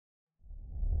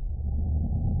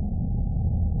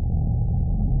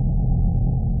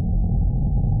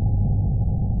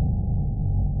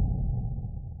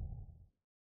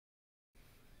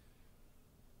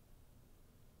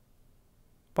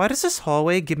Why does this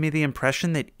hallway give me the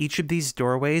impression that each of these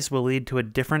doorways will lead to a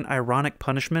different ironic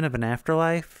punishment of an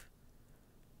afterlife?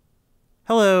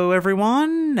 Hello,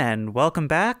 everyone, and welcome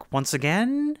back once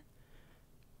again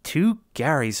to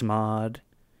Garry's Mod.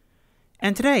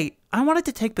 And today, I wanted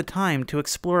to take the time to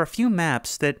explore a few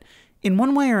maps that, in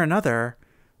one way or another,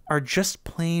 are just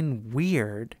plain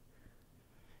weird.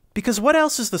 Because what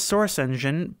else is the source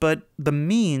engine but the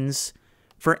means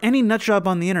for any nutjob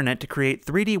on the internet to create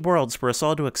 3D worlds for us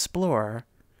all to explore?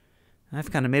 I've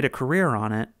kind of made a career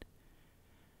on it.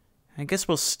 I guess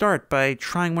we'll start by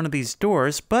trying one of these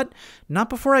doors, but not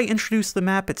before I introduce the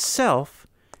map itself,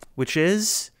 which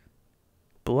is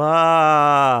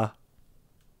blah.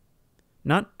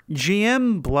 Not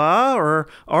GM blah or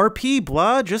RP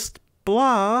blah, just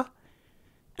blah.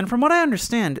 And from what I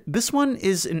understand, this one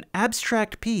is an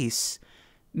abstract piece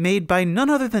made by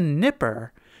none other than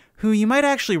Nipper, who you might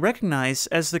actually recognize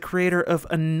as the creator of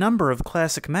a number of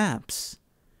classic maps.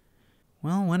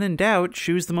 Well, when in doubt,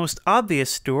 choose the most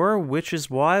obvious door, which is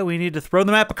why we need to throw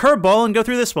the map a curveball and go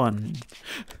through this one.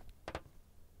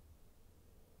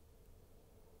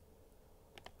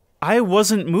 I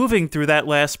wasn't moving through that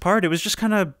last part. It was just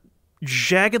kind of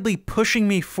jaggedly pushing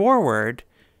me forward.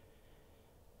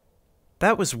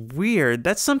 That was weird.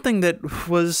 That's something that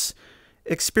was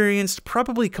experienced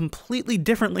probably completely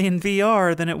differently in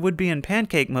VR than it would be in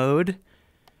pancake mode,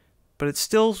 but it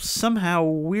still somehow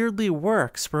weirdly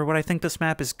works for what I think this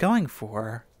map is going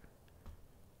for.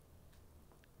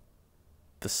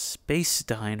 The Space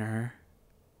Diner.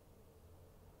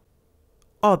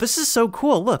 Oh, this is so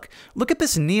cool. Look at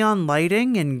this neon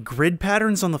lighting and grid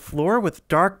patterns on the floor with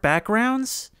dark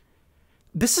backgrounds.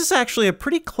 This is actually a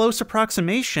pretty close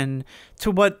approximation to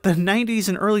what the 90s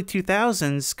and early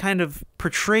 2000s kind of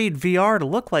portrayed VR to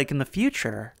look like in the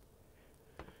future.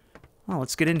 Well,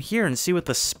 let's get in here and see what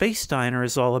the Space Diner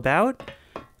is all about.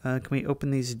 Can we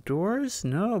open these doors?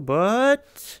 No,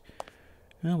 but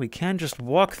well, we can just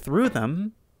walk through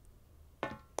them.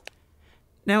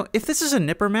 Now, if this is a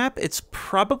Nipper map, it's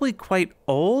probably quite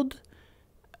old,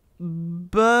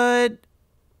 but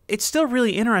it's still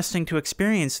really interesting to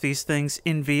experience these things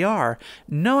in VR,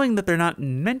 knowing that they're not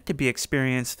meant to be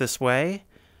experienced this way,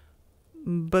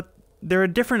 but they're a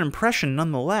different impression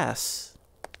nonetheless.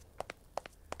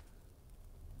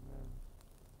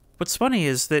 What's funny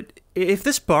is that if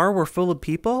this bar were full of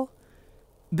people,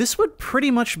 this would pretty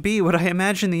much be what I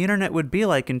imagine the internet would be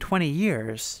like in 20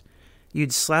 years.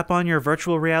 You'd slap on your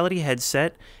virtual reality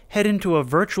headset, head into a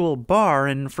virtual bar,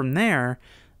 and from there,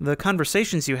 the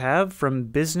conversations you have, from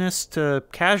business to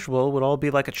casual, would all be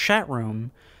like a chat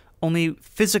room, only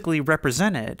physically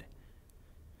represented.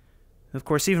 Of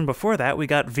course, even before that, we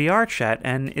got VR chat,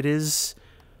 and it is,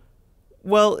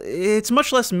 well, it's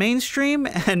much less mainstream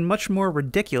and much more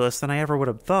ridiculous than I ever would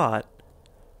have thought.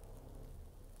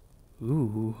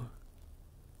 Ooh.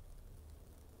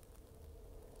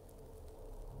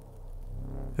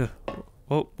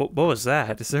 What was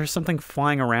that? Is there something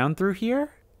flying around through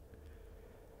here?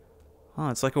 Oh,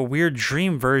 it's like a weird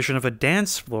dream version of a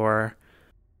dance floor.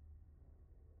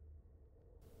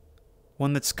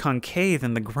 One that's concave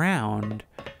in the ground.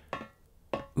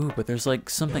 Ooh, but there's like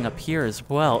something up here as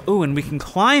well. Ooh, and we can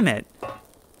climb it!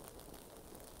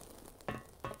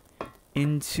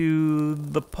 Into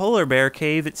the polar bear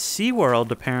cave at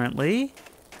SeaWorld, apparently.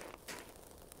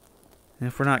 And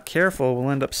if we're not careful,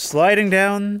 we'll end up sliding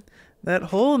down that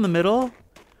hole in the middle,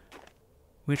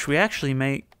 which we actually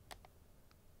may...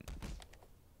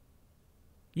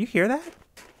 You hear that?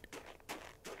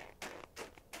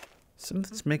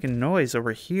 Something's making noise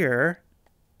over here.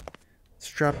 Let's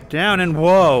drop down and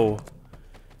whoa!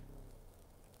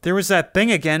 There was that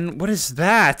thing again. What is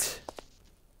that?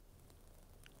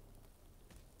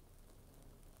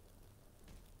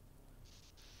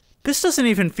 This doesn't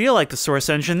even feel like the source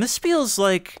engine. This feels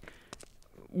like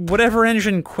whatever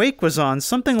engine Quake was on,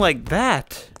 something like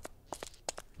that.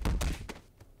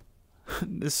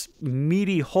 This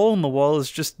meaty hole in the wall is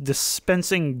just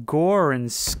dispensing gore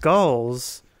and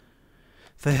skulls.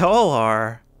 They all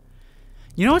are.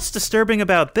 You know what's disturbing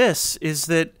about this is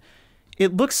that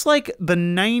it looks like the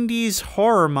 90s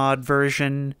horror mod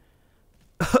version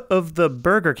of the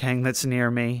Burger King that's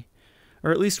near me.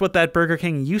 Or at least what that Burger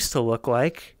King used to look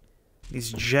like.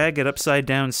 These jagged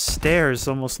upside-down stairs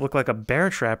almost look like a bear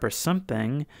trap or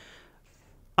something.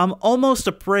 I'm almost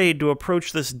afraid to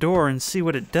approach this door and see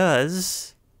what it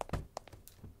does.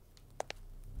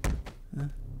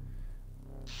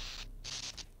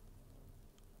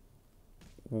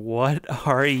 What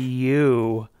are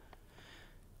you?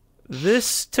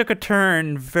 This took a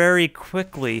turn very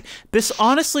quickly. This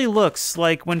honestly looks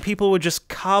like when people would just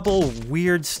cobble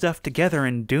weird stuff together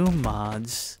in Doom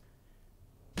mods.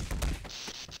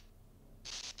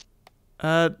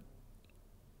 I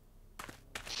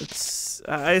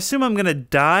assume I'm gonna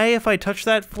die if I touch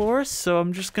that floor, so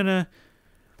I'm just gonna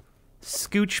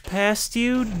scooch past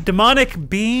you. Demonic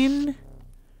Bean?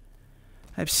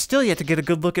 I've still yet to get a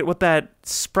good look at what that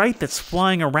sprite that's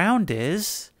flying around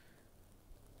is.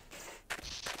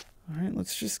 Alright,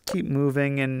 let's just keep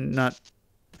moving and not...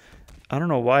 I don't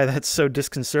know why that's so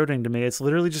disconcerting to me. It's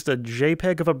literally just a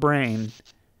JPEG of a brain.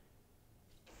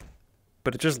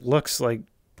 But it just looks like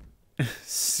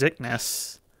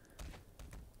sickness.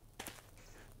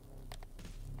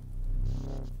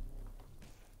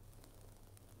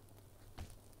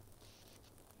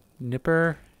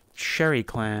 Nipper Cherry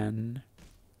Clan.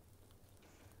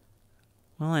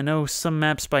 Well, I know some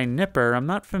maps by Nipper. I'm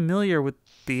not familiar with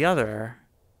the other.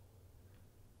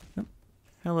 Oh,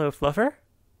 hello, Fluffer.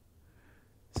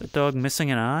 Is that dog missing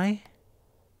an eye?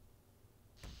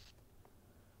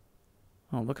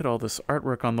 Oh, look at all this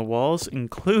artwork on the walls,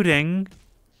 including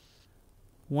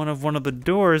one of the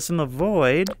doors in the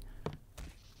void.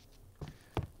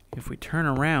 If we turn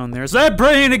around, there's that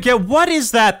brain again. What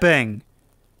is that thing?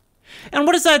 And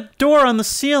what is that door on the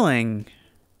ceiling?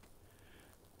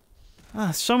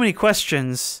 Ah, so many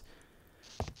questions.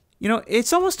 You know,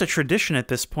 it's almost a tradition at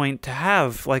this point to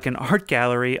have, like, an art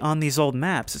gallery on these old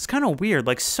maps. It's kind of weird.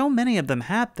 Like, so many of them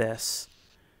have this.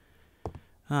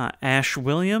 Ash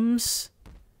Williams.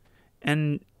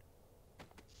 And...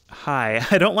 Hi.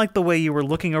 I don't like the way you were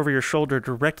looking over your shoulder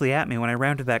directly at me when I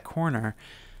rounded that corner.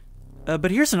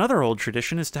 But here's another old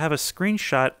tradition, is to have a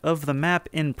screenshot of the map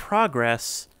in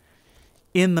progress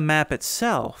in the map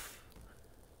itself.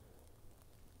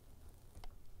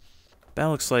 That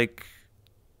looks like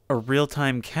a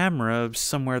real-time camera of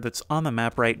somewhere that's on the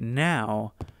map right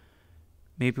now.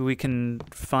 Maybe we can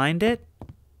find it?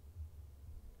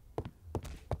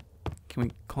 Can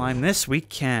we climb this? We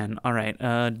can. Alright,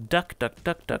 duck, duck,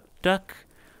 duck, duck, duck.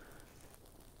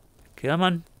 Come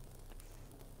on.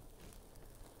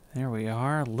 There we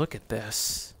are. Look at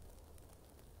this.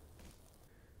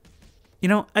 You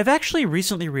know, I've actually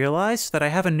recently realized that I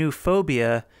have a new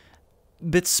phobia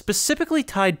that's specifically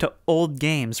tied to old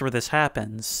games where this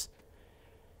happens.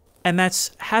 And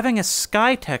that's having a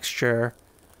sky texture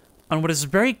on what is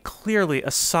very clearly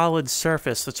a solid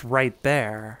surface that's right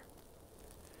there.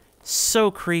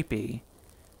 So creepy.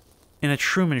 In a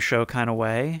Truman Show kind of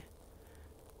way.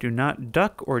 Do not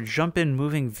duck or jump in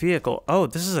moving vehicle. Oh,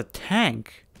 this is a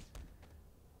tank.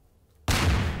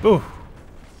 Ooh.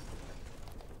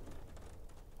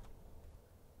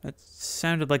 That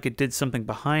sounded like it did something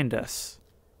behind us.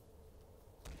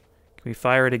 Can we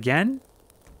fire it again?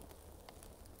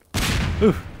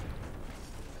 Ooh.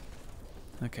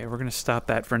 Okay, we're gonna stop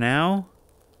that for now.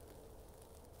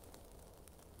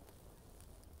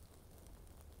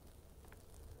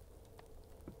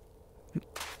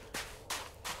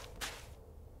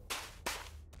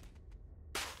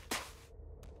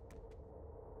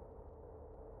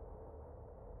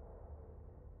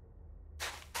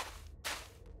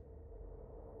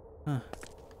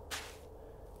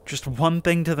 Just one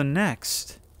thing to the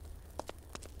next.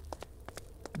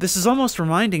 This is almost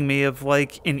reminding me of,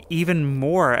 like, an even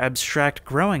more abstract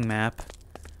growing map.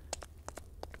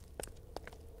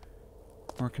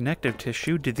 More connective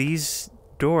tissue. Do these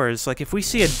doors, like, if we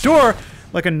see a door,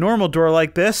 like a normal door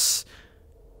like this,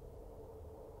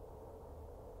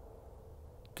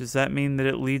 does that mean that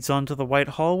it leads onto the white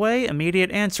hallway?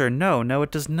 Immediate answer, no. No,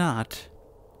 it does not.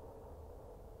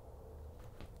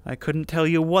 I couldn't tell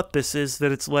you what this is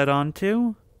that it's led on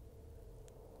to.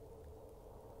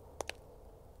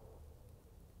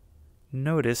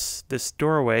 Notice this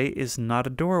doorway is not a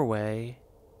doorway.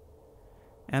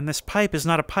 And this pipe is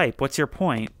not a pipe. What's your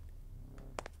point?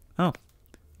 Oh,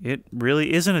 it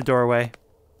really isn't a doorway.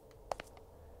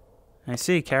 I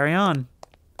see. Carry on.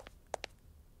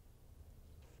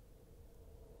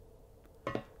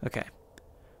 Okay.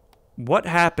 What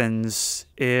happens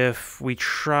if we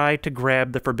try to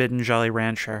grab the Forbidden Jolly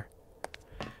Rancher?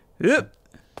 Oop.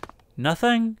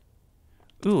 Nothing?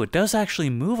 Ooh, it does actually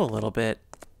move a little bit.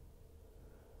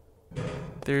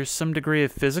 There's some degree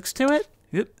of physics to it?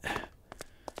 Oop.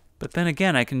 But then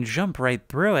again, I can jump right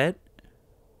through it.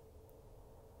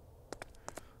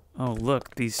 Oh,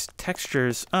 look, these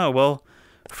textures... Oh, well,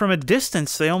 from a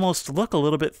distance, they almost look a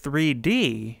little bit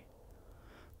 3D.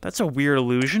 That's a weird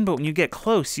illusion, but when you get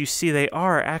close, you see they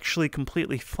are actually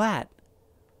completely flat.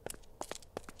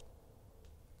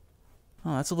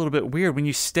 Oh, that's a little bit weird. When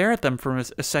you stare at them for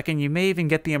a second, you may even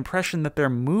get the impression that they're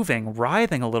moving,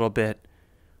 writhing a little bit.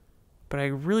 But I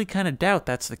really kind of doubt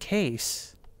that's the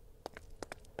case.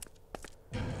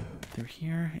 Through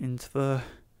here into the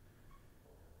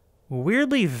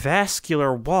weirdly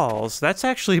vascular walls. That's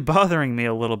actually bothering me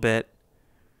a little bit.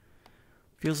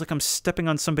 Feels like I'm stepping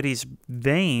on somebody's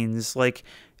veins, like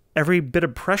every bit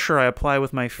of pressure I apply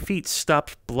with my feet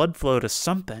stops blood flow to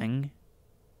something.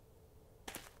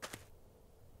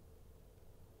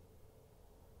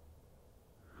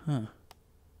 Huh.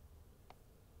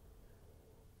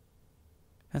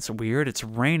 That's weird. It's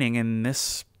raining in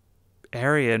this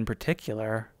area in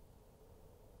particular.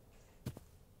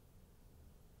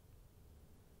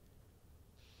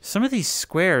 Some of these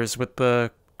squares with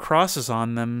the crosses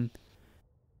on them,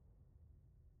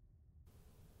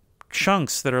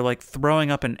 chunks that are like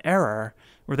throwing up an error,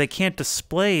 where they can't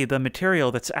display the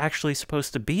material that's actually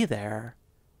supposed to be there.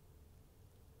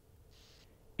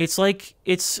 It's like,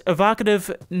 it's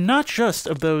evocative not just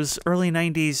of those early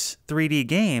 90s 3D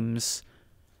games,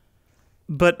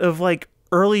 but of like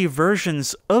early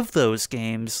versions of those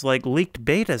games, like leaked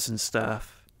betas and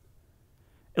stuff.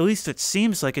 At least it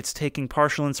seems like it's taking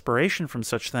partial inspiration from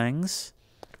such things.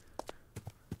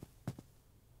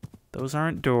 Those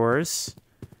aren't doors.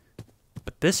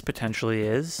 But this potentially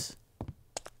is.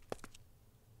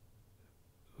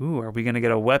 Ooh, are we gonna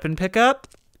get a weapon pickup?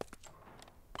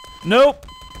 Nope!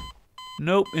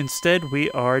 Nope, instead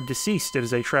we are deceased. It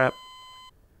is a trap.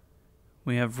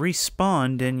 We have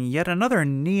respawned in yet another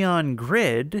neon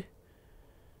grid.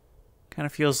 Kind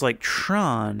of feels like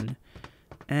Tron.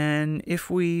 And if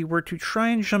we were to try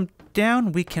and jump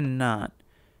down, we cannot.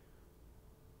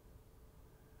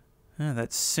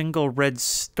 That single red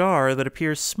star that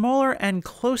appears smaller and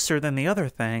closer than the other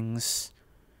things.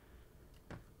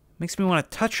 Makes me want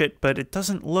to touch it, but it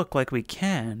doesn't look like we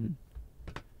can.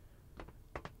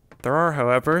 There are,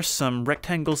 however, some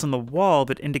rectangles in the wall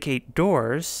that indicate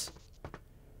doors.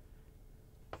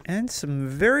 And some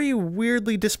very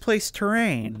weirdly displaced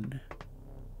terrain.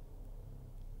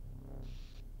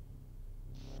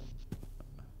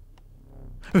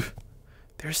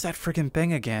 There's that friggin'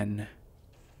 thing again.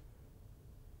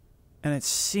 And it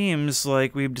seems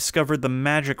like we've discovered the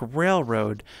magic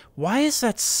railroad. Why is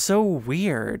that so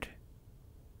weird?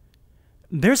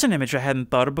 There's an image I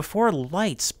hadn't thought of before.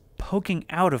 Lights poking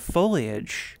out of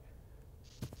foliage.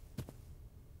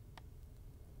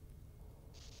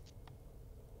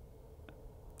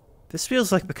 This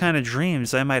feels like the kind of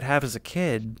dreams I might have as a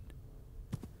kid.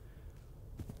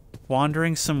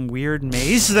 Wandering some weird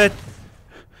maze that,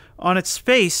 on its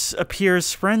face,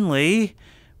 appears friendly.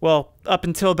 Well, up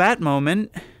until that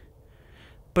moment.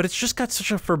 But it's just got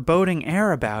such a foreboding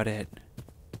air about it.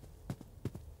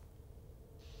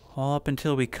 All up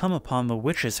until we come upon the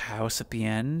witch's house at the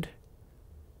end.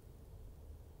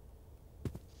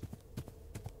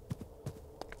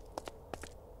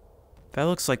 That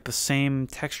looks like the same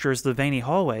texture as the veiny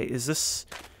hallway. Is this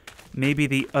maybe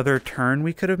the other turn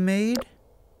we could have made?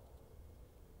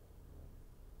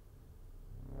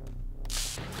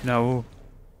 No.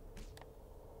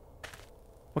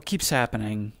 What keeps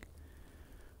happening?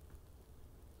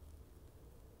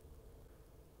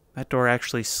 That door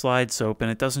actually slides open.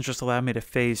 It doesn't just allow me to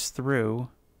phase through.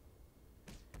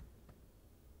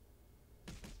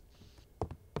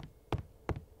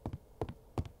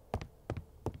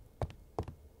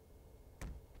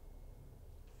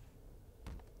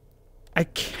 I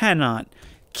cannot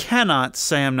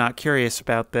say I'm not curious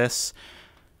about this.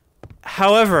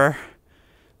 However,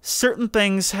 certain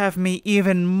things have me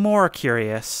even more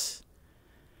curious.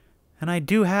 And I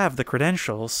do have the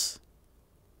credentials.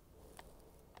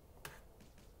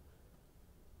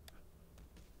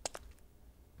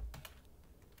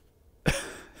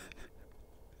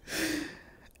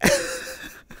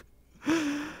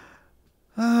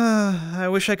 I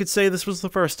wish I could say this was the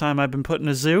first time I've been put in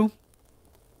a zoo.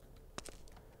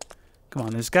 Come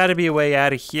on, there's got to be a way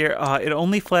out of here. It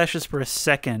only flashes for a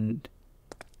second.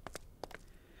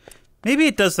 Maybe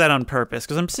it does that on purpose,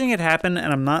 because I'm seeing it happen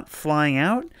and I'm not flying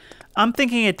out. I'm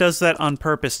thinking it does that on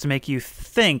purpose to make you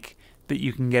think that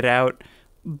you can get out,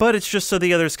 but it's just so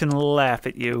the others can laugh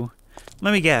at you.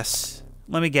 Let me guess.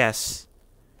 Let me guess.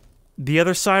 The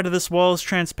other side of this wall is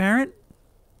transparent?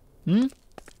 Hmm?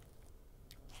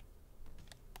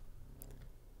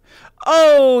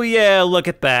 Oh, yeah, look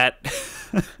at that.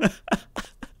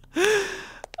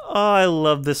 Oh, I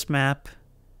love this map.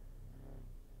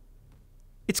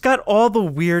 It's got all the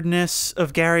weirdness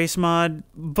of Garry's Mod,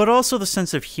 but also the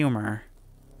sense of humor.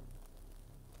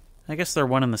 I guess they're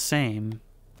one and the same.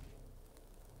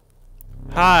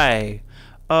 Hi.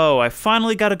 Oh, I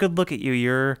finally got a good look at you.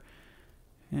 You're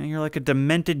like a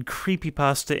demented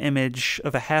creepypasta image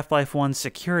of a Half-Life 1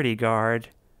 security guard.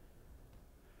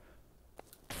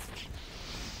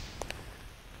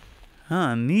 Huh,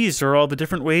 and these are all the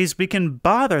different ways we can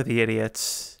bother the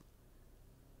idiots.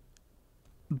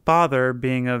 Bother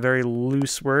being a very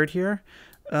loose word here.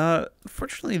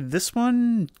 Fortunately, this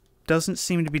one doesn't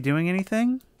seem to be doing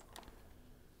anything.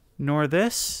 Nor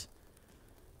this.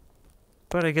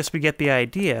 But I guess we get the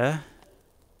idea.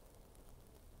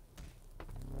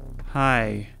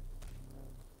 Hi.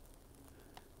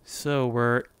 So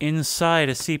we're inside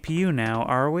a CPU now,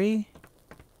 are we?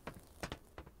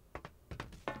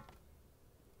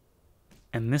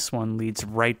 And this one leads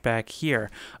right back here.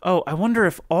 Oh, I wonder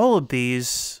if all of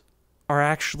these are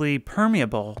actually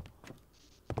permeable.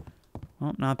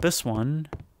 Well, not this one.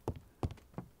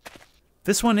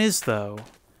 This one is, though.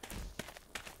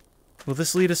 Will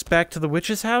this lead us back to the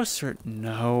witch's house, or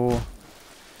no?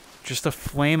 Just a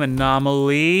flame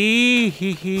anomaly?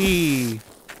 Hee hee.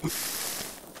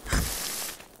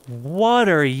 What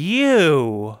are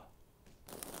you?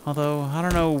 Although, I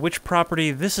don't know which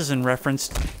property this is in reference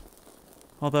to.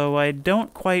 Although I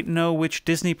don't quite know which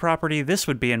Disney property this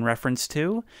would be in reference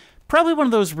to. Probably one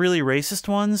of those really racist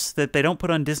ones that they don't put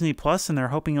on Disney Plus and they're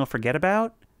hoping you'll forget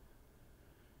about.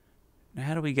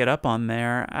 How do we get up on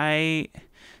there?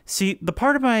 See, the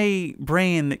part of my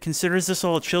brain that considers this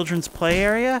all a children's play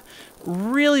area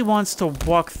really wants to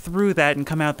walk through that and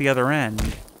come out the other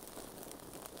end.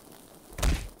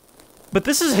 But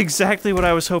this is exactly what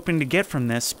I was hoping to get from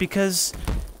this, because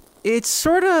it's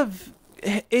sort of...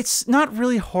 It's not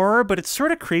really horror, but it's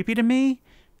sort of creepy to me,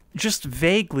 just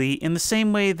vaguely, in the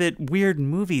same way that weird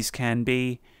movies can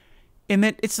be, in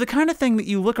that it's the kind of thing that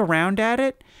you look around at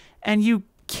it, and you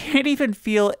can't even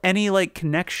feel any, like,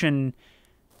 connection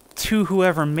to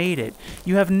whoever made it.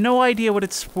 You have no idea what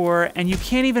it's for, and you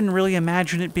can't even really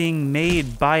imagine it being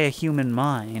made by a human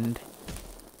mind.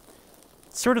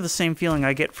 It's sort of the same feeling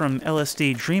I get from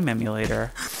LSD Dream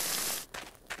Emulator.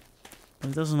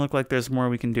 It doesn't look like there's more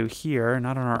we can do here,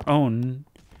 not on our own.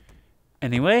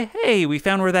 Anyway, hey, we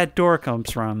found where that door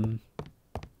comes from.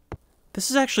 This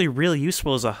is actually really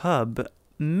useful as a hub.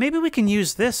 Maybe we can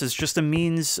use this as just a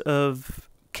means of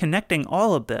connecting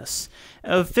all of this,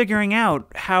 of figuring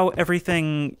out how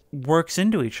everything works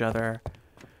into each other.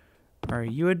 Are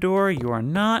you a door? You are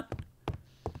not.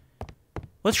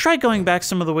 Let's try going back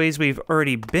some of the ways we've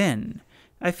already been.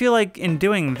 I feel like in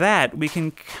doing that, we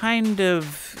can kind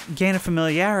of gain a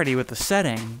familiarity with the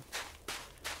setting.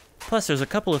 Plus, there's a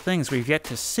couple of things we've yet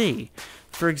to see.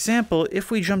 For example,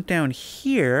 if we jump down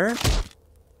here...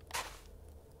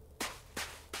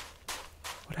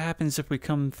 What happens if we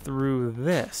come through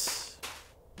this?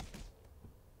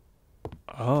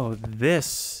 Oh,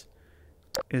 this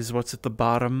is what's at the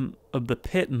bottom of the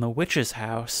pit in the witch's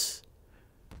house.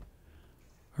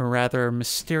 A rather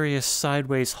mysterious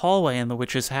sideways hallway in the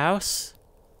witch's house.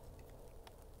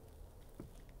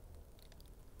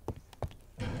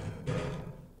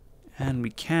 And we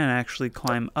can actually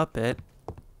climb up it.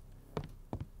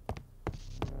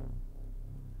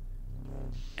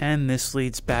 And this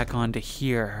leads back onto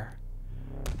here.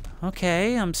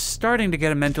 Okay, I'm starting to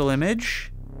get a mental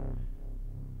image.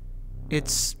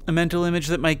 It's a mental image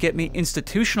that might get me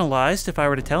institutionalized if I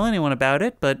were to tell anyone about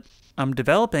it, but I'm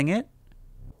developing it.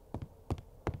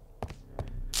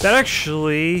 That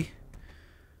actually...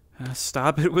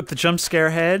 stop it with the jump scare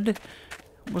head.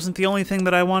 Wasn't the only thing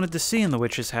that I wanted to see in the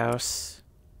witch's house.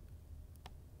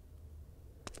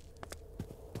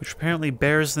 Which apparently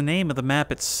bears the name of the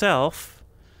map itself.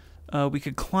 We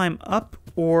could climb up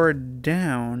or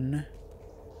down.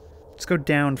 Let's go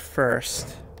down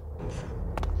first.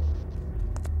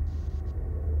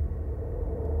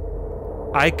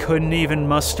 I couldn't even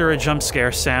muster a jump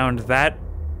scare sound. That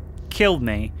killed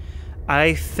me.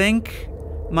 I think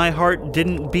my heart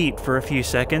didn't beat for a few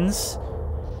seconds.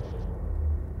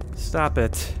 Stop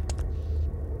it.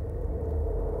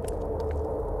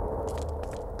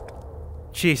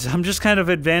 Jeez, I'm just kind of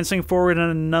advancing forward in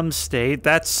a numb state.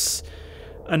 That's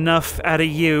enough out of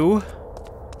you.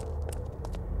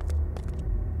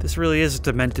 This really is a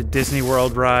demented Disney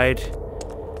World ride.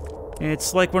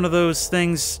 It's like one of those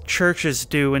things churches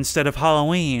do instead of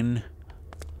Halloween.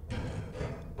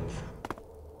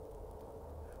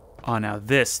 Oh, now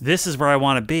this is where I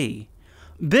want to be.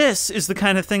 This is the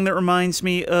kind of thing that reminds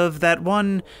me of that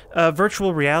one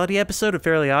virtual reality episode of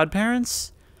Fairly Odd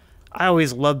Parents. I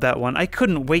always loved that one. I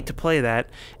couldn't wait to play that,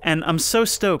 and I'm so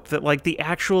stoked that, like, the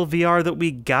actual VR that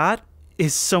we got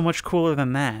is so much cooler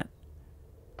than that.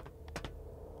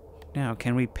 Now,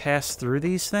 can we pass through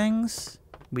these things?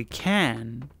 We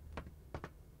can.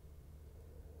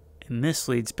 And this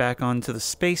leads back onto the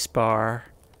space bar.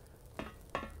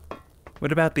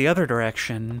 What about the other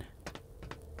direction?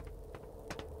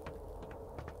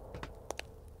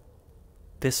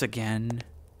 This again.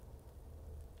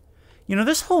 You know,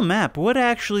 this whole map would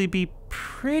actually be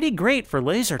pretty great for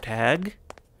laser tag.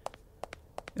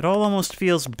 It all almost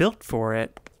feels built for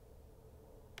it.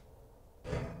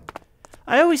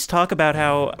 I always talk about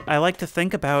how I like to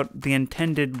think about the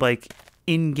intended, like,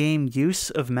 in-game use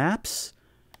of maps.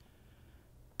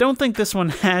 Don't think this one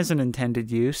has an intended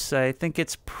use. I think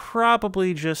it's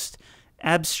probably just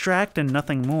abstract and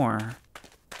nothing more.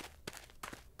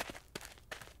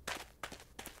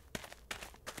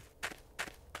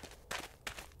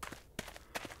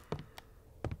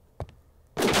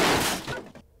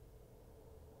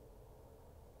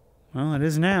 Well, it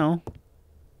is now.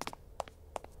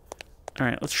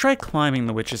 Alright, let's try climbing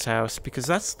the witch's house, because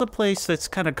that's the place that's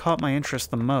kind of caught my interest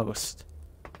the most.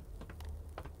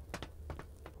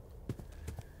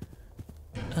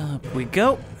 Up we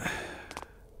go.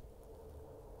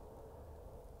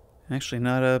 Actually,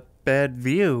 not a bad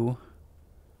view.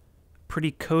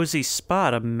 Pretty cozy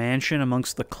spot, a mansion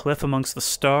amongst the cliff amongst the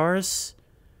stars.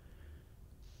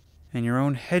 And your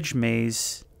own hedge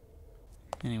maze.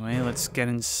 Anyway, let's get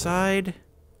inside.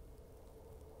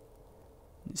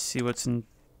 Let's see what's in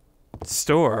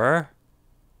store.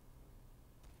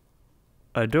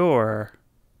 A door.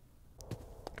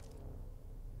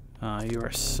 Ah, you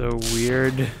are so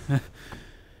weird.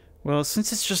 Well,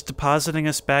 since it's just depositing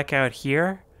us back out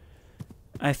here,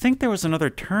 I think there was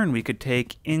another turn we could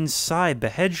take inside the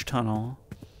hedge tunnel.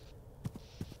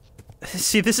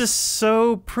 See, this is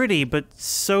so pretty, but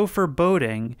so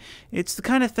foreboding. It's the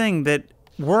kind of thing that,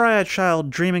 were I a child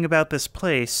dreaming about this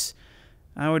place,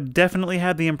 I would definitely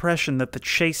have the impression that the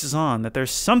chase is on, that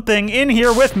there's something in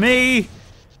here with me!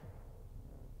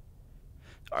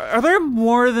 Are there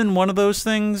more than one of those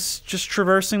things just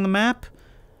traversing the map?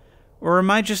 Or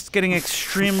am I just getting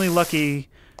extremely lucky,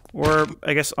 or,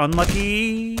 I guess,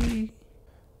 unlucky?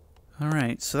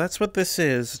 Alright, so that's what this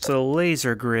is. It's a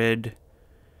laser grid.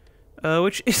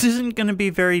 Which isn't going to be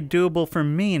very doable for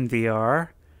me in VR.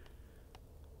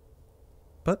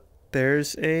 But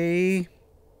there's a...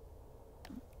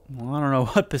 well, I don't know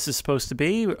what this is supposed to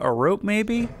be. A rope,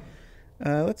 maybe?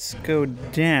 Let's go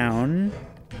down.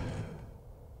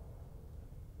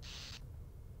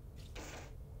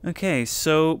 Okay,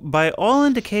 so by all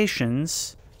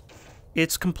indications,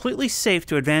 it's completely safe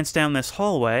to advance down this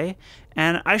hallway,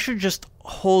 and I should just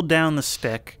hold down the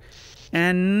stick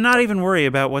and not even worry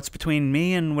about what's between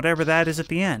me and whatever that is at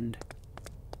the end.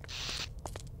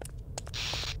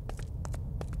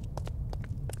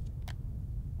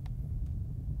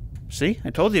 See?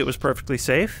 I told you it was perfectly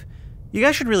safe. You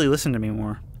guys should really listen to me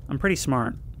more. I'm pretty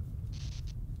smart.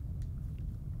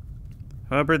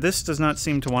 However, this does not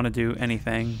seem to want to do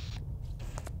anything.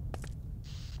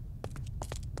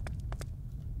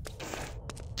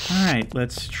 Alright,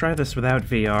 let's try this without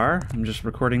VR. I'm just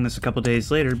recording this a couple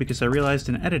days later because I realized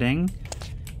in editing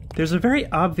there's a very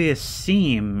obvious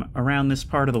seam around this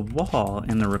part of the wall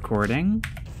in the recording.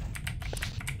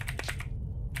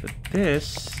 But this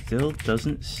still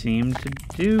doesn't seem to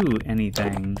do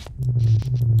anything.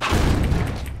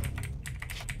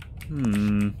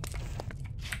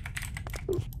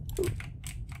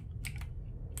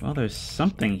 Well, there's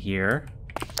something here.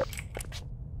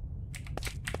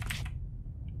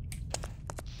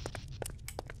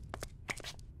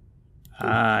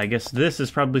 Ah, I guess this is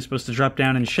probably supposed to drop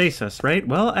down and chase us, right?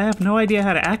 Well, I have no idea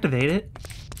how to activate it.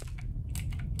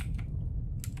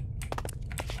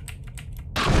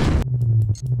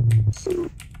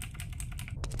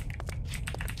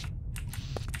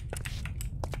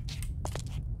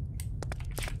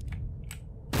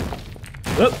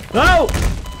 Oh! Oh!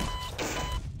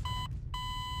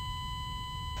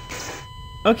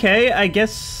 Okay, I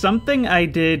guess something I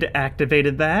did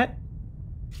activated that.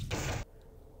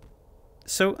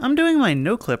 So I'm doing my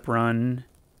no-clip run,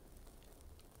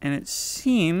 and it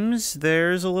seems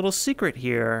there's a little secret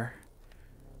here.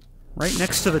 Right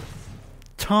next to the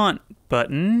taunt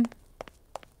button.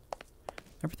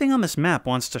 Everything on this map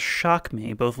wants to shock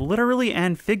me, both literally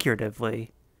and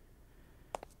figuratively.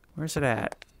 Where's it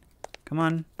at? Come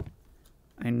on.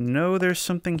 I know there's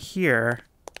something here.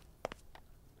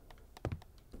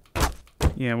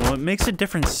 Yeah, well, it makes a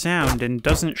different sound and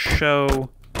doesn't show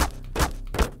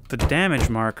the damage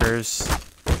markers.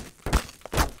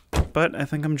 But I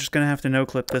think I'm just gonna have to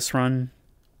no-clip this run.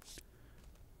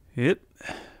 Yep.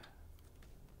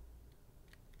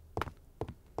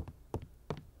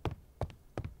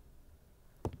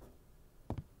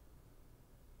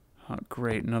 Oh,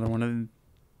 great, another one of them.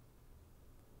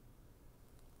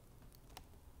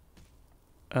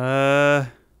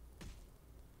 Have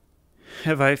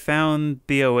I found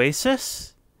the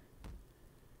oasis?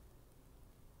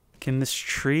 Can this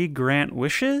tree grant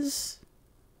wishes?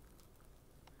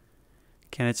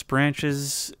 Can its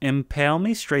branches impale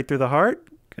me straight through the heart?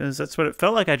 Because that's what it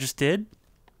felt like I just did.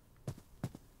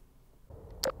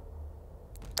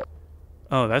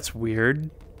 Oh, that's weird.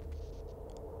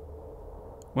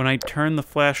 When I turn the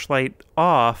flashlight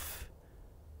off,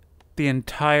 the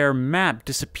entire map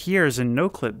disappears in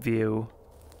no-clip view,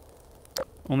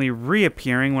 only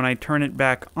reappearing when I turn it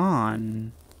back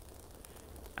on.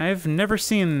 I've never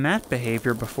seen that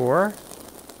behavior before.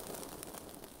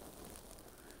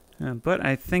 But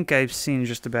I think I've seen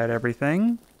just about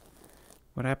everything.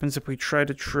 What happens if we try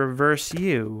to traverse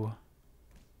you?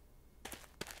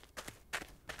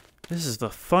 This is the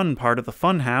fun part of the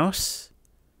fun house.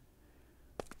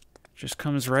 Just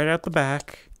comes right out the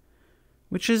back,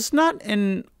 which is not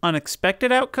an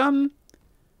unexpected outcome.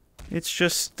 It's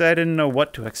just I didn't know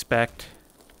what to expect.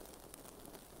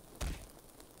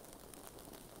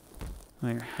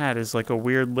 Your hat is like a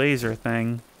weird laser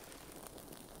thing.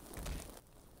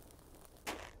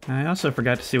 I also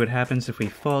forgot to see what happens if we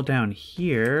fall down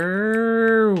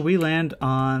here. We land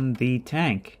on the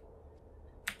tank.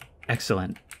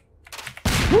 Excellent.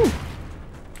 Woo!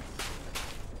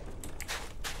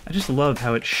 I just love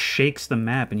how it shakes the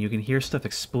map and you can hear stuff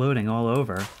exploding all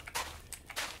over.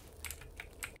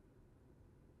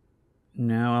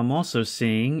 Now I'm also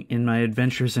seeing, in my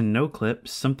adventures in no-clip,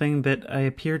 something that I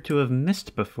appear to have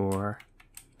missed before.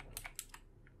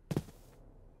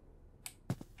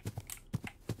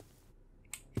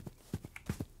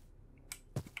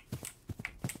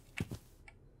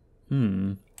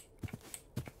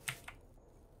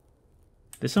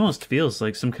 This almost feels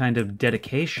like some kind of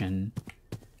dedication.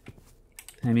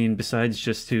 I mean, besides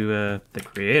just to, the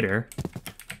creator.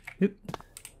 Oop.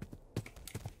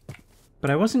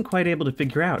 But I wasn't quite able to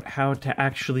figure out how to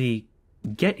actually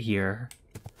get here.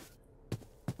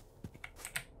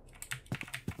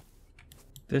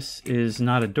 This is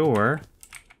not a door.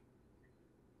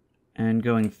 And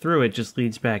going through it just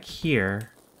leads back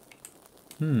here.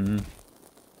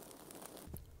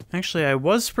 Actually, I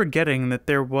was forgetting that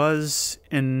there was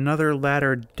another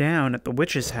ladder down at the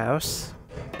witch's house.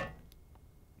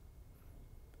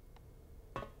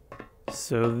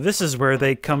 So this is where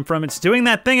they come from. It's doing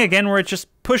that thing again where it just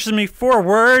pushes me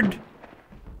forward.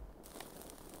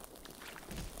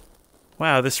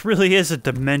 Wow, this really is a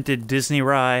demented Disney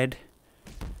ride.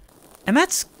 And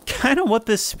that's kind of what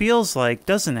this feels like,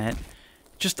 doesn't it?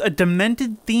 Just a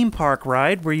demented theme park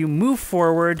ride where you move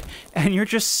forward and you're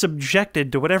just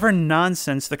subjected to whatever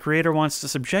nonsense the creator wants to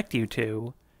subject you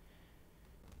to.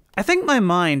 I think my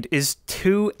mind is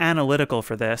too analytical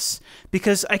for this,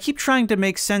 because I keep trying to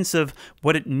make sense of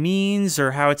what it means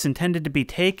or how it's intended to be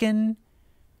taken.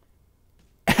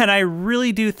 And I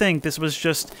really do think this was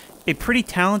just a pretty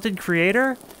talented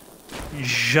creator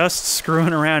just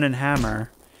screwing around in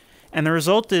Hammer. And the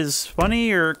result is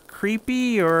funny or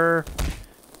creepy or...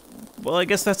 well, I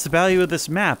guess that's the value of this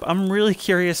map. I'm really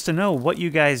curious to know what you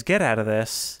guys get out of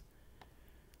this.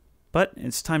 But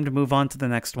it's time to move on to the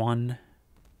next one.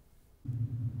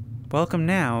 Welcome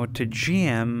now to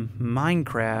GM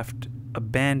Minecraft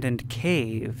Abandoned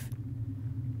Cave.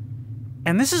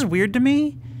 And this is weird to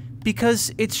me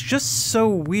because it's just so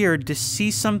weird to see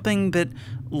something that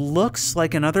looks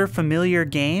like another familiar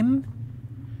game,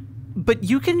 but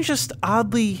you can just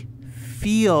oddly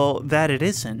feel that it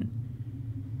isn't.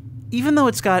 Even though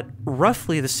it's got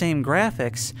roughly the same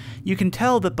graphics, you can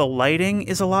tell that the lighting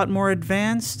is a lot more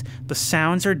advanced, the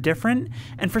sounds are different,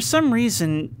 and for some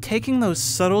reason, taking those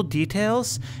subtle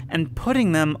details and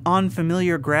putting them on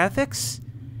familiar graphics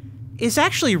is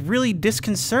actually really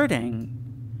disconcerting.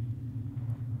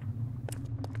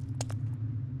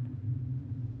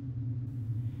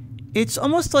 It's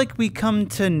almost like we come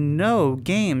to know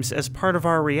games as part of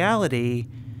our reality,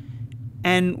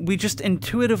 and we just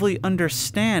intuitively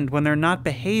understand when they're not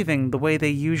behaving the way they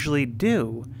usually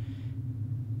do.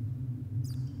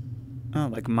 Oh,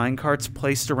 like minecarts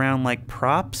placed around like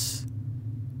props?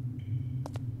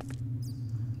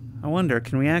 I wonder,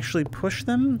 can we actually push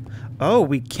them? Oh,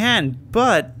 we can,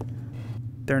 but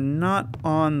they're not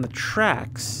on the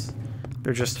tracks.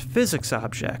 They're just physics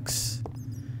objects.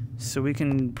 So we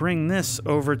can bring this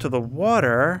over to the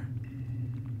water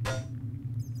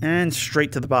and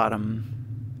straight to the bottom.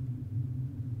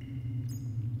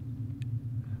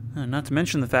 Not to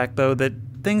mention the fact, though, that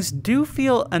things do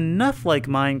feel enough like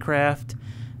Minecraft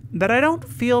that I don't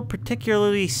feel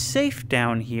particularly safe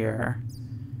down here.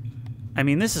 I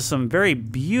mean, this is some very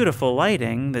beautiful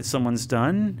lighting that someone's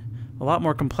done. A lot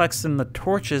more complex than the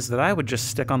torches that I would just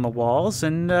stick on the walls,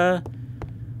 and,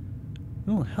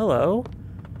 ooh, hello.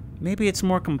 Maybe it's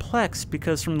more complex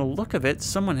because from the look of it,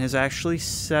 someone has actually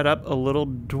set up a little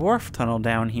dwarf tunnel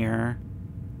down here.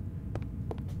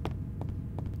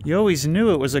 You always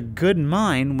knew it was a good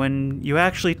mine when you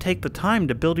actually take the time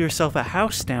to build yourself a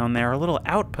house down there, a little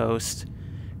outpost,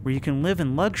 where you can live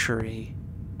in luxury.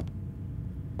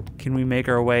 Can we make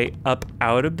our way up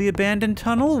out of the abandoned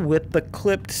tunnel with the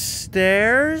clipped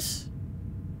stairs?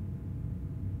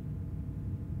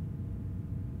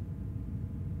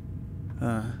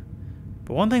 But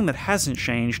one thing that hasn't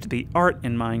changed, the art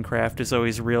in Minecraft is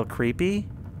always real creepy.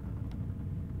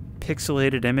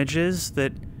 Pixelated images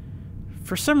that,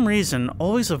 for some reason,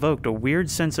 always evoked a weird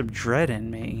sense of dread in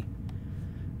me.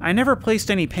 I never placed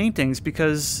any paintings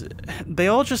because they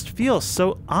all just feel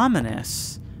so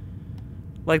ominous.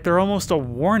 Like they're almost a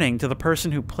warning to the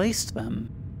person who placed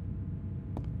them.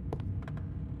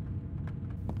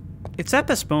 It's at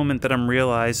this moment that I'm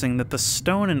realizing that the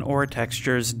stone and ore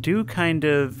textures do kind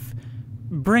of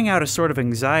bring out a sort of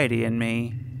anxiety in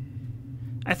me.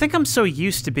 I think I'm so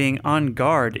used to being on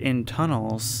guard in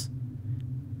tunnels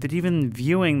that even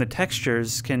viewing the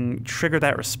textures can trigger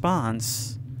that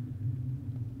response.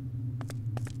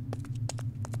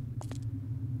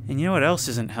 And you know what else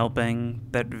isn't helping?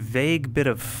 That vague bit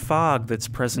of fog that's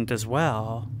present as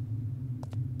well.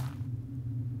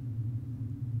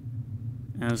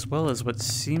 As well as what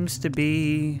seems to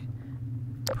be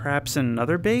perhaps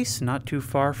another base not too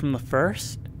far from the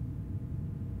first.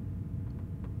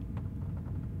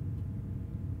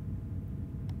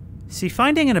 See,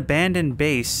 finding an abandoned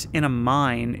base in a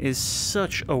mine is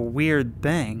such a weird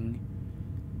thing.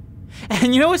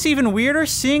 And you know what's even weirder?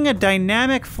 Seeing a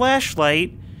dynamic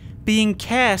flashlight being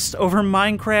cast over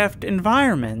Minecraft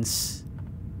environments.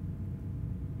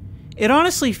 It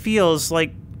honestly feels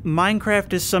like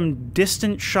Minecraft is some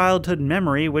distant childhood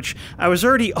memory, which I was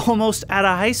already almost out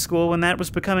of high school when that was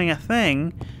becoming a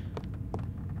thing,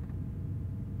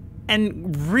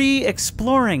 and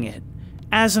re-exploring it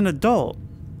as an adult.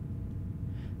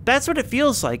 That's what it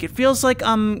feels like. It feels like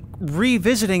I'm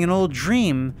revisiting an old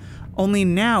dream, only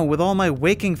now with all my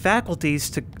waking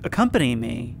faculties to accompany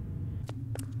me.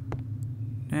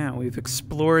 Now, we've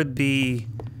explored the,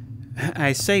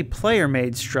 I say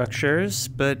player-made structures,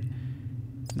 but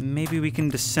maybe we can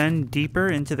descend deeper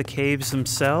into the caves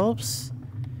themselves?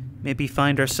 Maybe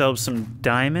find ourselves some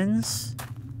diamonds?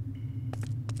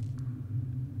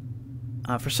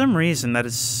 For some reason, that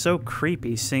is so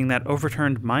creepy, seeing that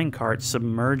overturned minecart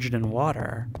submerged in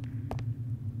water.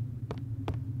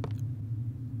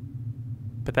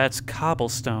 But that's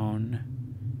cobblestone.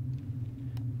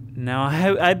 Now,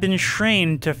 I've been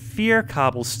trained to fear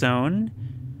cobblestone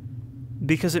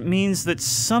because it means that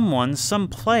someone, some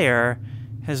player,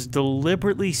 has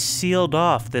deliberately sealed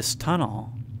off this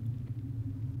tunnel.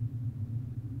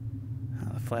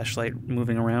 The flashlight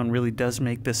moving around really does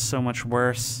make this so much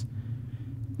worse.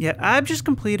 Yet I've just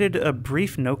completed a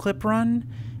brief no-clip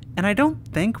run, and I don't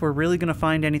think we're really going to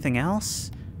find anything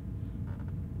else.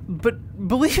 But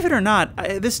believe it or not,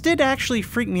 this did actually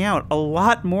freak me out a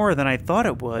lot more than I thought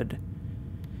it would.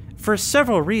 For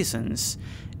several reasons.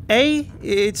 A,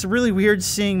 it's really weird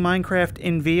seeing Minecraft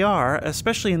in VR,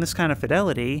 especially in this kind of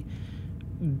fidelity.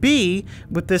 B,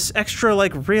 with this extra,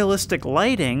 like, realistic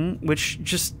lighting, which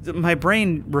just my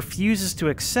brain refuses to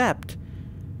accept.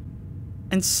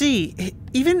 And C,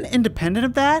 even independent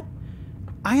of that,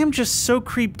 I am just so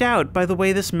creeped out by the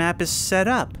way this map is set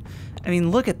up. I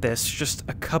mean, look at this, just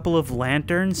a couple of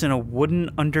lanterns in a wooden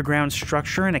underground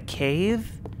structure in a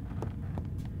cave.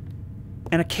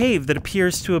 And a cave that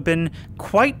appears to have been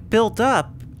quite built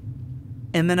up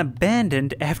and then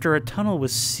abandoned after a tunnel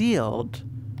was sealed.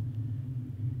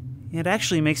 It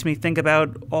actually makes me think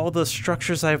about all the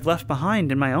structures I've left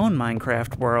behind in my own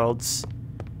Minecraft worlds.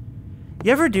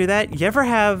 You ever do that? You ever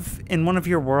have in one of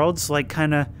your worlds, like,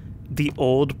 kinda the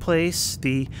old place,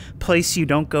 the place you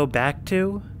don't go back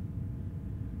to?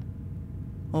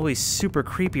 Always super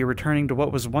creepy returning to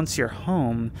what was once your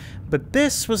home, but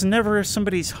this was never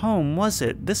somebody's home, was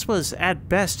it? This was, at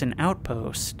best, an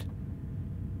outpost.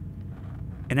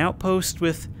 An outpost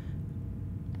with,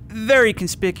 very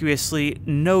conspicuously,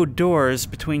 no doors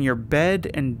between your bed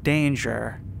and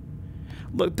danger.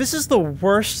 Look, this is the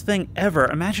worst thing ever.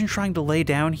 Imagine trying to lay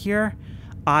down here,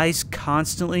 eyes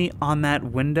constantly on that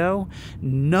window,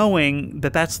 knowing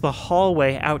that that's the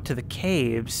hallway out to the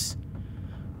caves.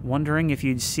 Wondering if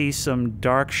you'd see some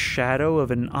dark shadow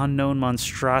of an unknown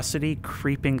monstrosity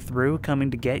creeping through, coming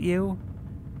to get you?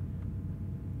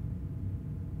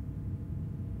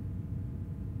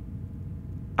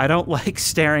 I don't like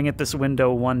staring at this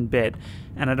window one bit,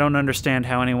 and I don't understand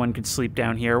how anyone could sleep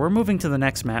down here. We're moving to the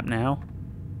next map now.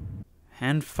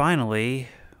 And finally,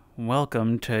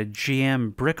 welcome to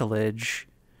GM Bricklage.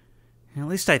 At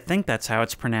least I think that's how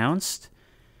it's pronounced.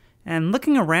 And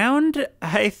looking around,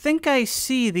 I think I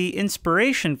see the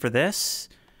inspiration for this.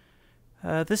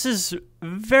 This is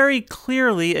very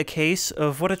clearly a case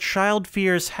of what a child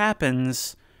fears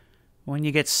happens when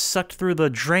you get sucked through the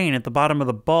drain at the bottom of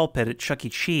the ball pit at Chuck E.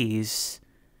 Cheese.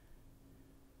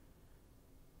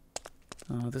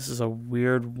 Oh, this is a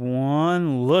weird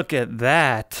one. Look at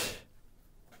that.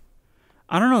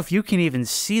 I don't know if you can even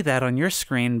see that on your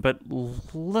screen, but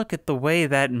look at the way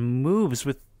that moves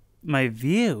with my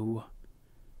view.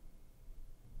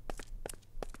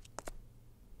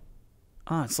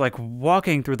 Oh, it's like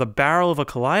walking through the barrel of a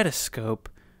kaleidoscope.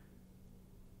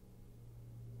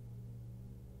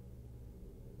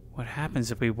 What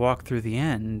happens if we walk through the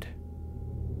end?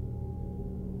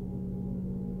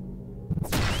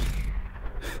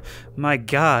 My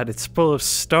God, it's full of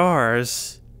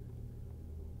stars.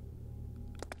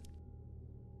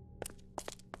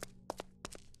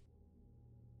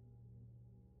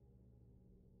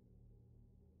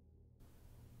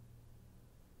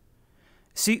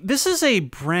 See, this is a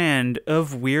brand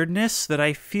of weirdness that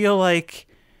I feel like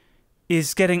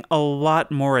is getting a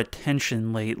lot more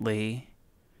attention lately.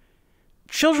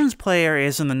 Children's play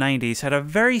areas in the 90s had a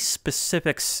very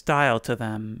specific style to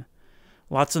them.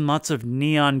 Lots and lots of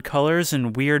neon colors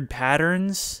and weird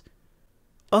patterns.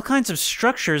 All kinds of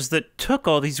structures that took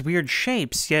all these weird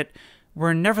shapes, yet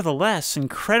were nevertheless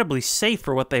incredibly safe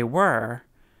for what they were.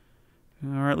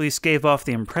 Or at least gave off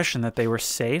the impression that they were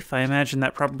safe. I imagine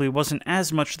that probably wasn't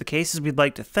as much the case as we'd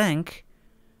like to think.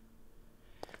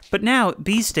 But now,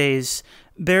 these days,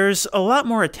 there's a lot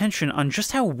more attention on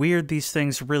just how weird these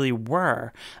things really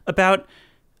were. About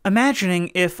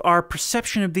imagining if our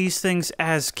perception of these things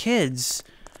as kids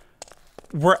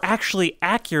were actually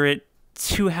accurate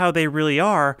to how they really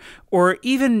are, or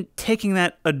even taking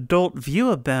that adult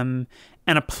view of them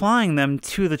and applying them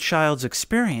to the child's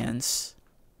experience.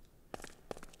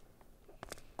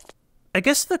 I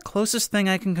guess the closest thing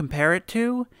I can compare it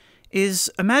to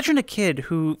is imagine a kid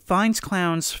who finds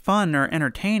clowns fun or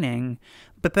entertaining,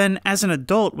 but then as an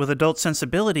adult with adult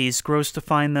sensibilities grows to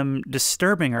find them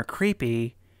disturbing or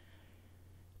creepy.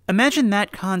 Imagine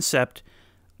that concept,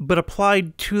 but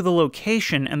applied to the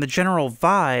location and the general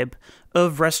vibe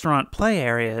of restaurant play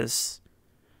areas.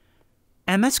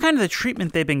 And that's kind of the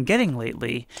treatment they've been getting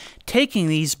lately, taking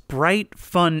these bright,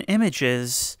 fun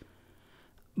images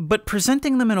but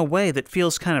presenting them in a way that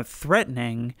feels kind of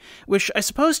threatening, which I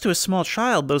suppose to a small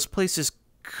child those places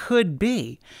could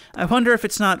be. I wonder if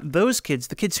it's not those kids,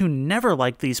 the kids who never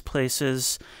liked these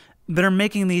places, that are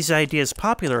making these ideas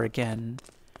popular again.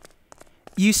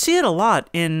 You see it a lot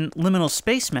in liminal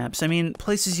space maps. I mean,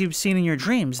 places you've seen in your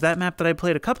dreams. That map that I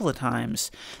played a couple of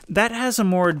times. That has a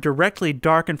more directly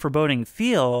dark and foreboding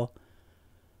feel,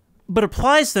 but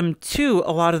applies them to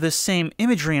a lot of this same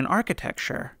imagery and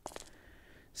architecture.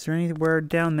 Is there anywhere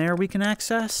down there we can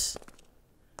access?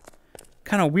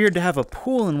 Kind of weird to have a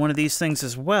pool in one of these things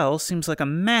as well. Seems like a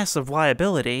massive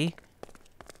liability.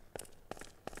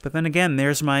 But then again,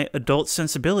 there's my adult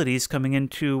sensibilities coming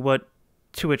into what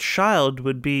to a child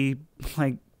would be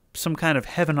like some kind of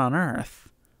heaven on earth.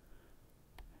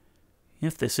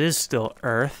 If this is still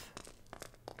Earth.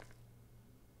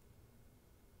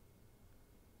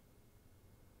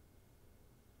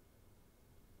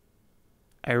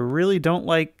 I really don't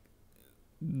like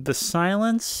the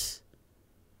silence,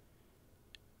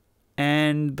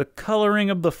 and the coloring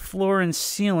of the floor and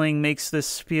ceiling makes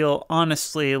this feel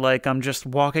honestly like I'm just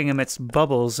walking amidst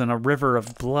bubbles in a river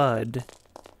of blood.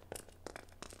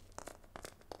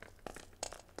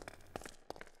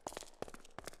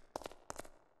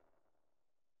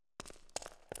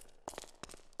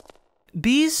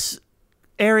 These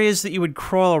areas that you would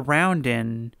crawl around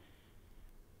in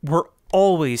were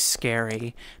always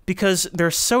scary because they're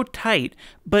so tight,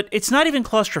 but it's not even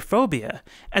claustrophobia.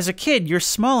 As a kid, you're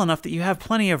small enough that you have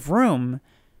plenty of room.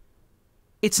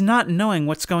 It's not knowing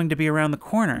what's going to be around the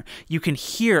corner. You can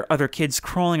hear other kids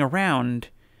crawling around.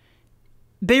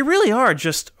 They really are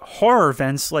just horror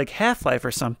vents like Half-Life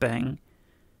or something.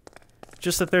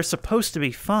 Just that they're supposed to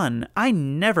be fun. I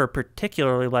never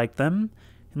particularly liked them,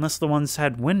 unless the ones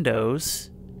had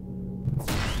windows.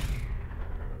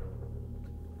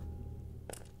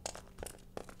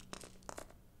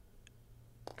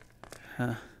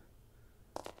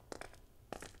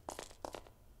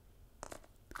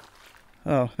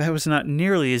 Oh, that was not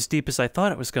nearly as deep as I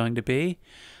thought it was going to be.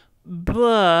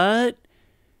 But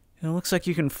It looks like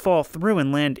you can fall through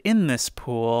and land in this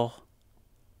pool.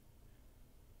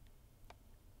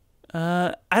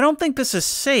 I don't think this is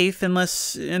safe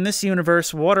unless, in this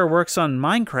universe, water works on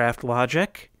Minecraft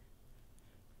logic.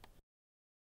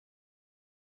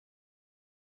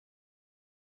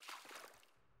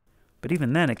 But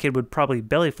even then, a kid would probably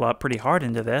belly flop pretty hard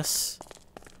into this.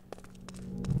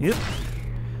 Yep.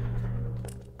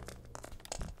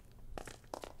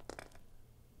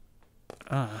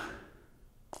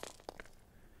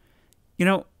 You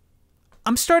know,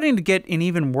 I'm starting to get an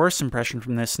even worse impression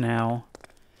from this now.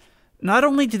 Not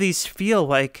only do these feel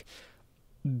like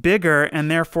bigger and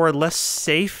therefore less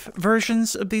safe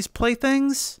versions of these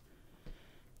playthings,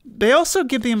 they also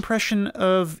give the impression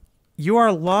of you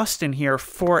are lost in here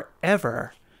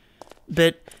forever.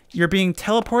 That you're being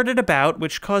teleported about,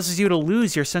 which causes you to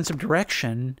lose your sense of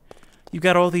direction. You've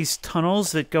got all these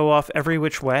tunnels that go off every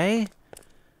which way.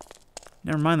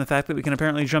 Never mind the fact that we can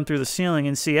apparently jump through the ceiling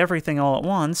and see everything all at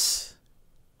once.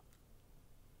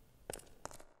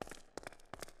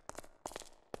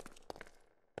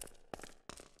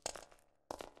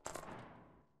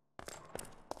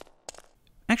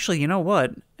 Actually, you know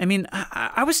what? I mean,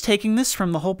 I was taking this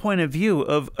from the whole point of view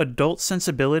of adult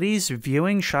sensibilities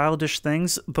viewing childish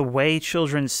things the way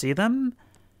children see them.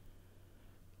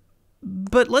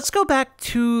 But let's go back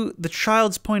to the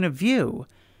child's point of view.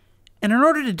 And in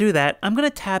order to do that, I'm going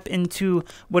to tap into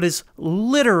what is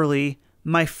literally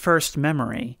my first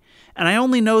memory. And I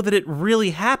only know that it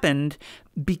really happened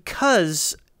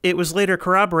because it was later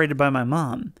corroborated by my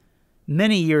mom.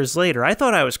 Many years later, I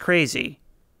thought I was crazy.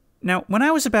 Now, when I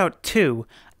was about 2,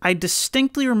 I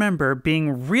distinctly remember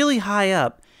being really high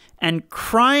up and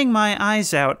crying my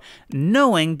eyes out,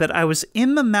 knowing that I was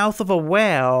in the mouth of a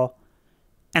whale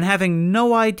and having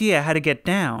no idea how to get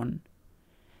down.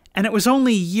 And it was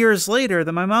only years later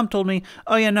that my mom told me,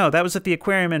 oh yeah, no, that was at the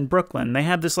aquarium in Brooklyn. They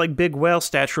have this like big whale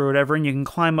statue or whatever, and you can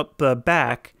climb up the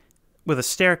back with a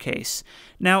staircase.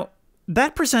 Now,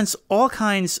 that presents all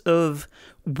kinds of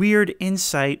weird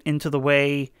insight into the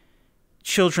way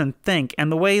children think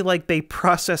and the way like they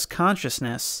process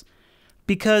consciousness,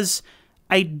 because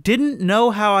I didn't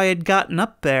know how I had gotten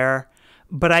up there,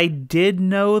 but I did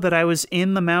know that I was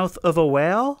in the mouth of a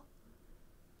whale.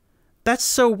 That's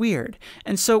so weird.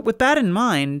 And so with that in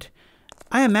mind,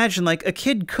 I imagine like a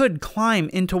kid could climb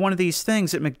into one of these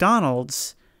things at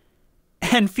McDonald's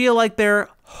and feel like they're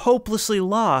hopelessly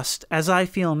lost as I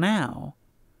feel now.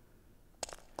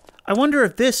 I wonder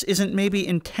if this isn't maybe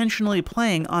intentionally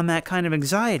playing on that kind of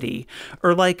anxiety,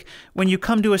 or like when you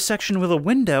come to a section with a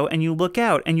window and you look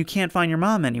out and you can't find your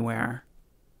mom anywhere.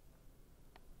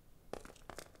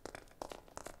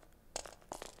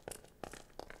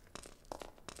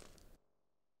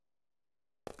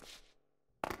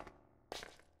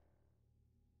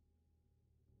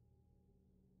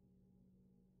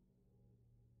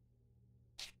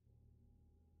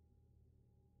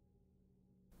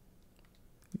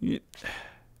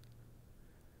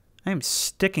 I am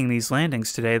sticking these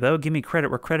landings today, though. Give me credit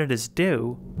where credit is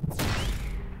due.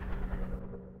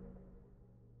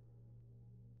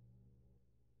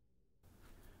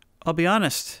 I'll be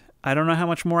honest, I don't know how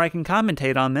much more I can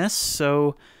commentate on this,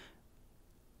 so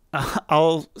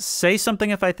I'll say something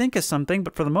if I think of something,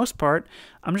 but for the most part,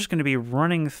 I'm just going to be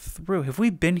running through. Have we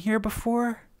been here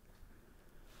before?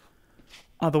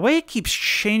 Oh, the way it keeps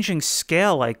changing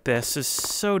scale like this is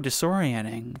so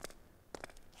disorienting.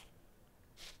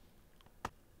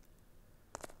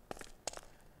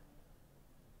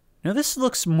 Now this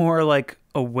looks more like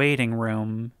a waiting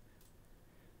room.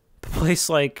 The place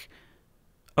like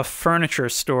a furniture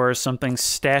store or something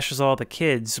stashes all the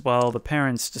kids while the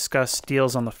parents discuss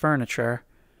deals on the furniture.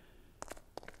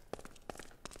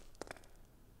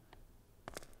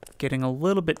 Getting a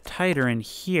little bit tighter in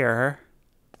here.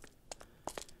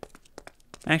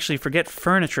 Actually, forget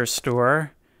furniture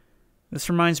store. This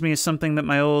reminds me of something that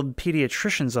my old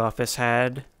pediatrician's office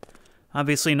had.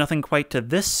 Obviously nothing quite to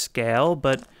this scale,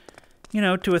 but, you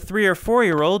know, to a 3 or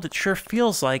 4-year-old, it sure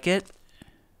feels like it.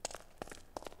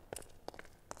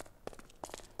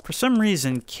 For some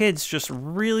reason, kids just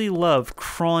really love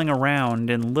crawling around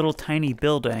in little tiny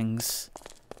buildings.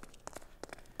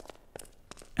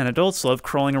 And adults love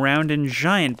crawling around in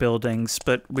giant buildings,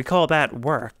 but we call that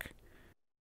work.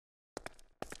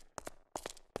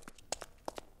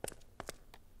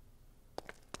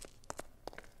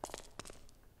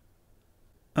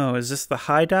 Oh, is this the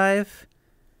high dive?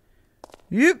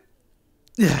 Yep.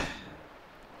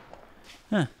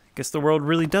 Huh. Guess the world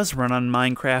really does run on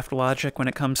Minecraft logic when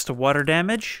it comes to water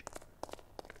damage.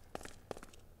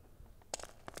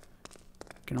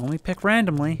 Can only pick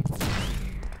randomly.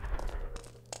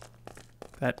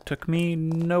 That took me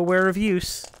nowhere of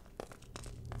use.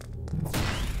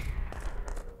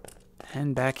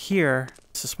 And back here,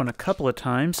 this one a couple of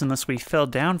times, unless we fell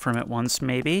down from it once,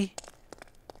 maybe.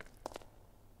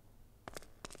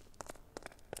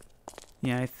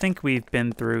 Yeah, I think we've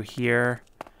been through here.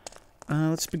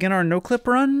 Let's begin our no-clip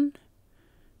run.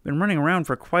 Been running around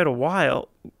for quite a while.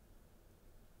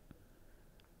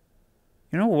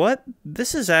 You know what?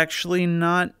 This is actually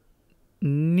not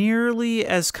nearly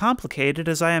as complicated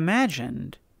as I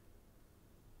imagined.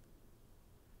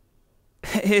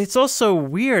 It's also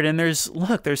weird, and there's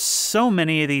so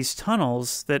many of these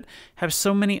tunnels that have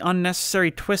so many unnecessary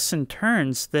twists and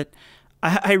turns that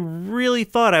I really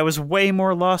thought I was way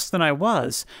more lost than I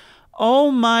was. Oh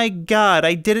my god,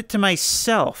 I did it to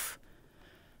myself.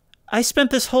 I spent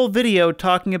this whole video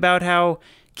talking about how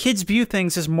kids view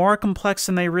things as more complex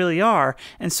than they really are,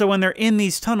 and so when they're in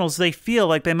these tunnels, they feel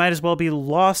like they might as well be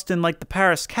lost in, like, the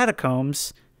Paris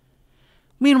catacombs.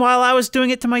 Meanwhile, I was doing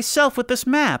it to myself with this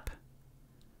map.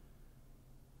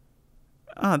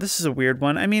 Oh, this is a weird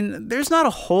one. I mean, there's not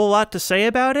a whole lot to say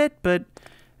about it, but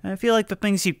I feel like the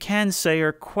things you can say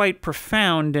are quite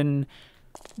profound and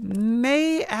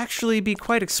may actually be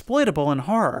quite exploitable in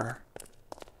horror.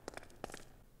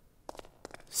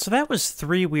 So that was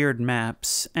 3 weird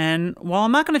maps, and while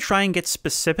I'm not going to try and get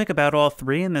specific about all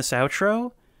 3 in this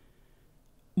outro,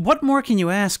 what more can you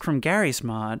ask from Garry's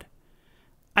Mod?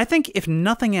 I think, if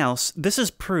nothing else, this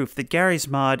is proof that Garry's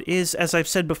Mod is, as I've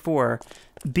said before,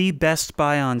 the best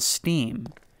buy on Steam.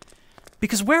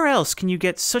 Because where else can you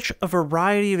get such a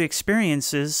variety of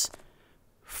experiences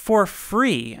for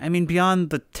free? I mean, beyond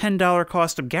the $10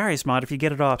 cost of Garry's Mod if you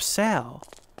get it off sale.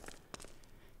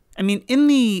 I mean, in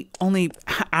the only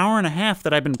hour and a half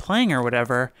that I've been playing or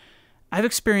whatever, I've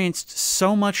experienced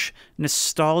so much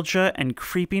nostalgia and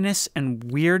creepiness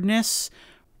and weirdness,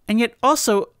 and yet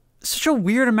also such a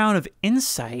weird amount of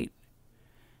insight.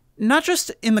 Not just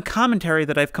in the commentary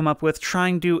that I've come up with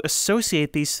trying to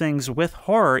associate these things with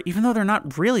horror, even though they're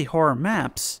not really horror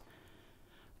maps,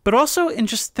 but also in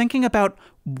just thinking about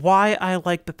why I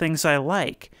like the things I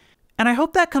like. And I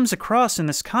hope that comes across in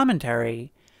this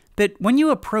commentary, that when you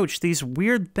approach these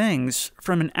weird things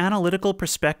from an analytical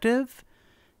perspective,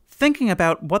 thinking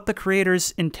about what the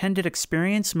creator's intended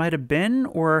experience might have been,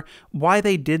 or why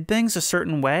they did things a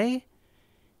certain way,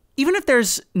 even if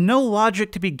there's no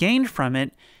logic to be gained from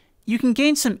it, you can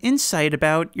gain some insight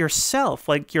about yourself,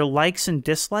 like your likes and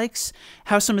dislikes,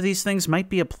 how some of these things might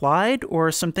be applied,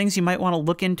 or some things you might want to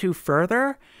look into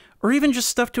further, or even just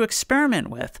stuff to experiment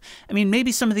with. I mean,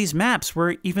 maybe some of these maps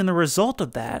were even the result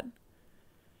of that.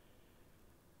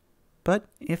 But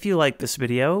if you like this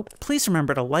video, please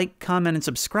remember to like, comment, and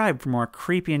subscribe for more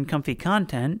creepy and comfy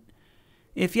content.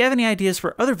 If you have any ideas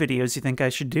for other videos you think I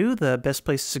should do, the best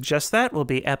place to suggest that will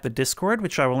be at the Discord,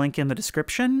 which I will link in the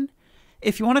description.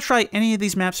 If you want to try any of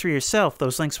these maps for yourself,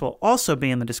 those links will also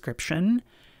be in the description.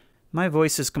 My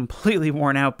voice is completely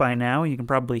worn out by now, you can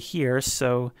probably hear,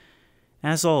 so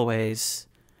as always,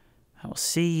 I will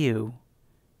see you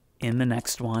in the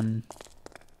next one.